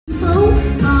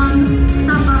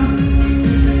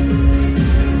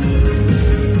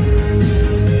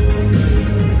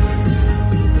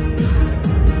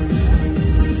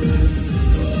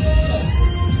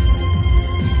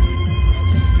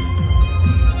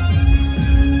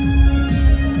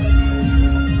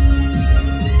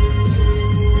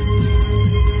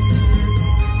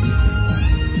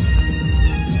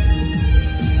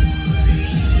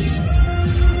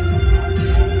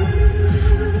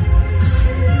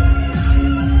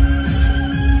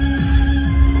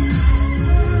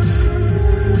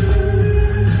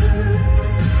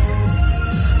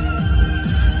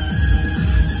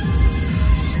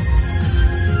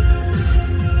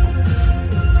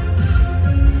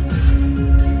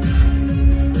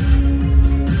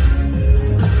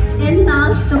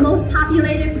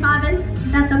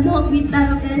that the Hmong we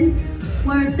settled in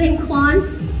were St. Kwan,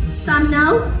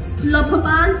 Samnao,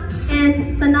 Lopaban,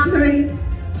 and Sanamari.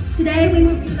 Today we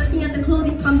will be looking at the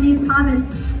clothing from these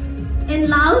provinces. In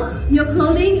Laos, your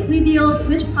clothing reveals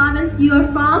which province you are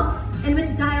from and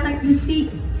which dialect you speak.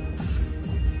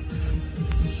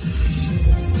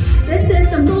 This is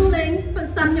the Hmong from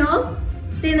Samnao.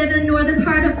 They live in the northern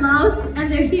part of Laos,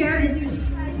 and their hair is usually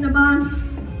tied in a bun.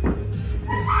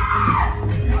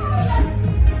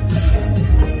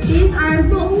 These are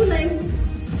Hmong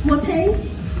Wapeng.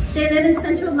 They live in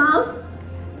central Laos,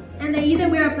 and they either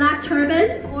wear a black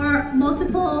turban or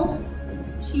multiple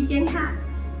JMKAC hats.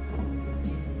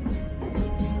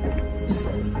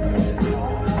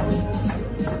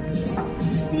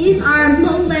 These are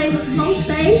Hmong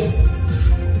Say.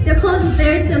 Their clothes is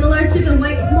very similar to the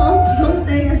white Hmong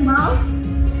Say as well.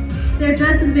 Their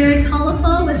dress is very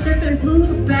colorful with different blue,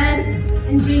 red,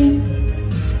 and green.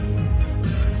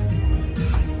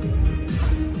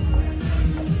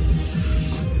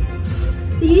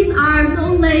 These are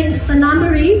Hmong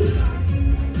Sanamari.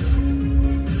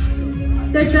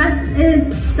 Their dress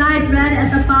is dyed red at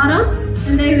the bottom,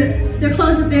 and their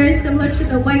clothes is very similar to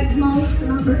the white Hmong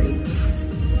Sanamari.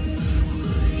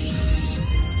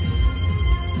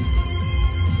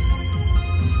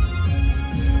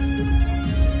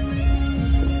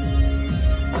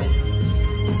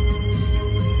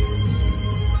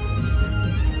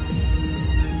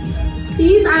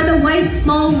 These are the white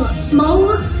Hmong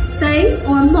Say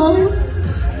or Hmong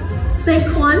St.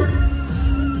 Kwan.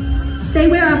 They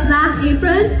wear a black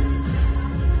apron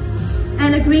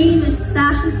and a green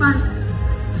sash in front.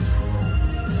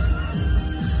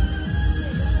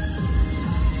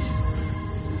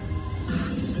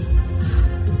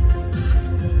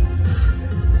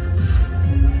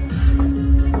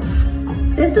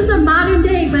 This is a modern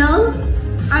day will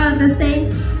of the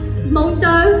Saint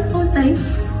Mondo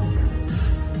Jose.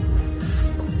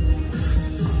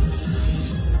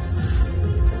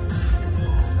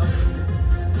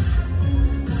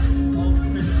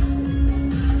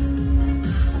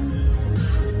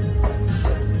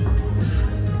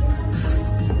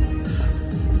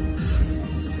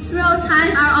 Throughout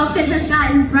time, our outfit has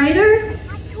gotten brighter.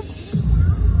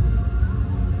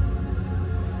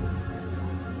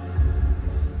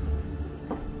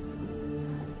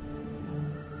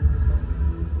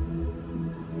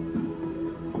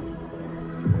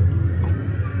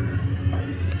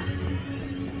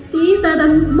 These are the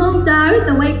Hmong Dao,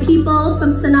 the white people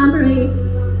from Sanamari.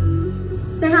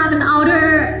 They have an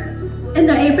outer, in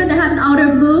their apron, they have an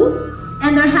outer blue,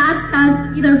 and their hat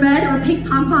has either red or pink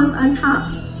pom-poms on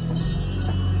top.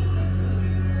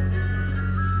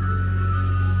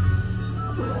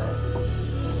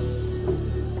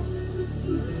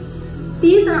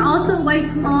 These are also white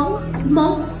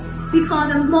Hmong. We call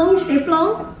them Hmong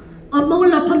Sheboygan or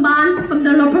Hmong Lopaban from the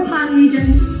Lopaban region.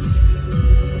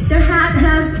 Their hat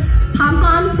has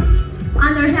pom-poms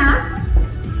on their hat,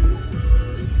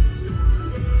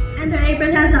 and their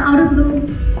apron has the outer blue.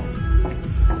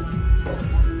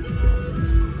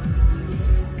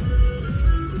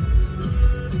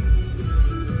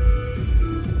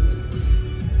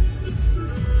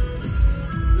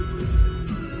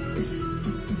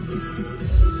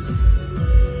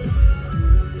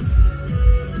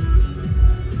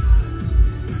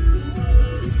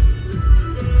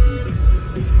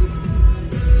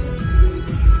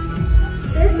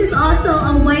 Also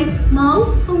a white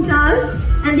Hmong Dao,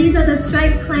 and these are the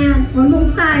striped clan or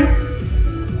Hmong Sai.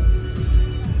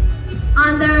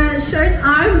 On their shirt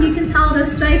arm, you can tell the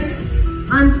stripes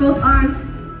on both arms.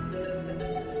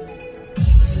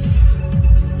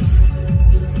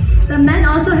 The man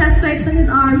also has stripes on his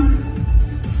arms.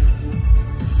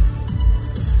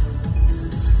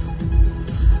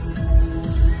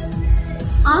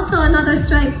 Also another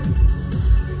stripe.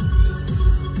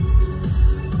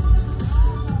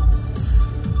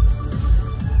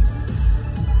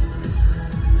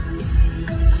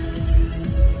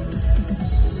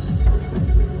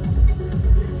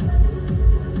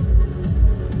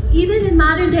 Even in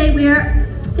modern day wear,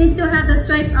 they still have the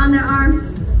stripes on their arm.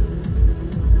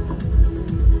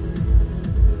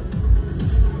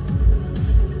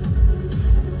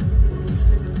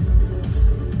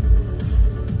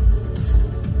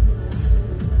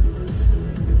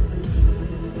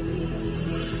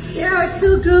 There are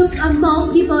two groups of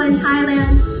Hmong people in Thailand.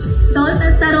 Those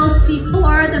that settled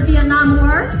before the Vietnam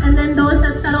War, and then those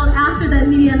that settled after the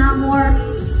Vietnam War.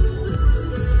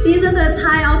 These are the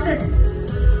Thai outfits.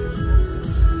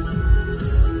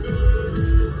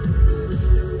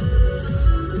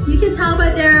 You can tell by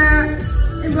their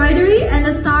embroidery and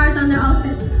the stars on their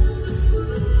outfits.